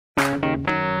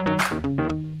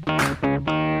Welcome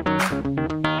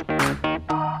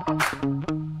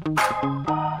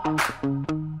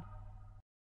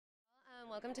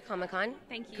to Comic-Con.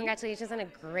 Thank you. Congratulations on a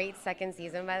great second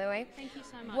season, by the way. Thank you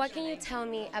so much. What can you tell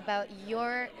me about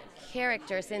your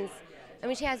character since, I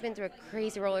mean, she has been through a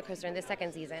crazy roller coaster in this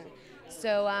second season.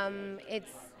 So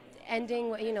it's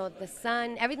ending, you know, the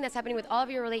sun, everything that's happening with all of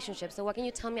your relationships. So what can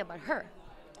you tell me about her?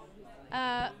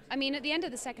 I mean, at the end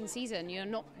of the second season, you're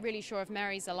not really sure if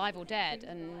Mary's alive or dead,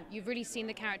 and you've really seen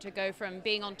the character go from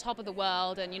being on top of the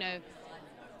world, and, you know,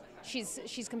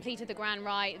 she's completed the grand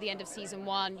rite at the end of season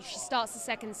 1. She starts the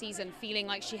second season feeling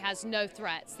like she has no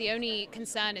threats. The only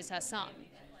concern is her son.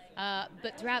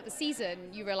 But throughout the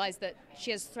season, you realize that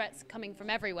she has threats coming from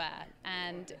everywhere,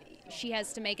 and she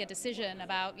has to make a decision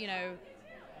about, you know,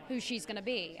 who she's going to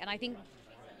be. And I think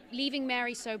leaving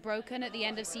Mary so broken at the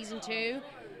end of season 2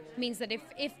 means that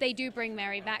if they do bring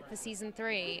Mary back for season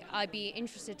 3, I'd be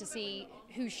interested to see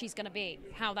who she's going to be,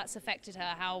 how that's affected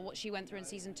her, how what she went through in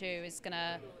season 2 is going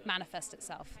to manifest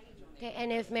itself. Okay, and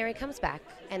if Mary comes back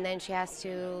and then she has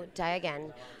to die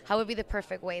again, how would be the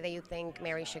perfect way that you think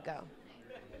Mary should go?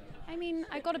 I mean,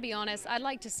 I got to be honest, I'd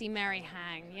like to see Mary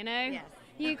hang, you know? Yes.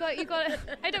 You got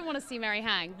I don't want to see Mary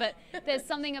hang, but there's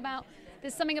something about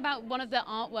one of the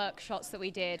artwork shots that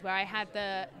we did where I had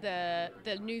the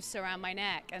noose around my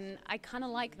neck, and I kind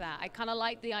of like that. I kind of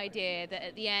like the idea that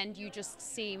at the end you just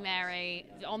see Mary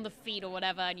on the feet or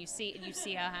whatever, and you see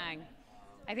her hang.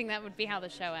 I think that would be how the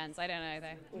show ends. I don't know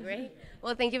though. Great.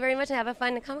 Well, thank you very much and have a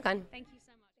fun Comic-Con. Thank you.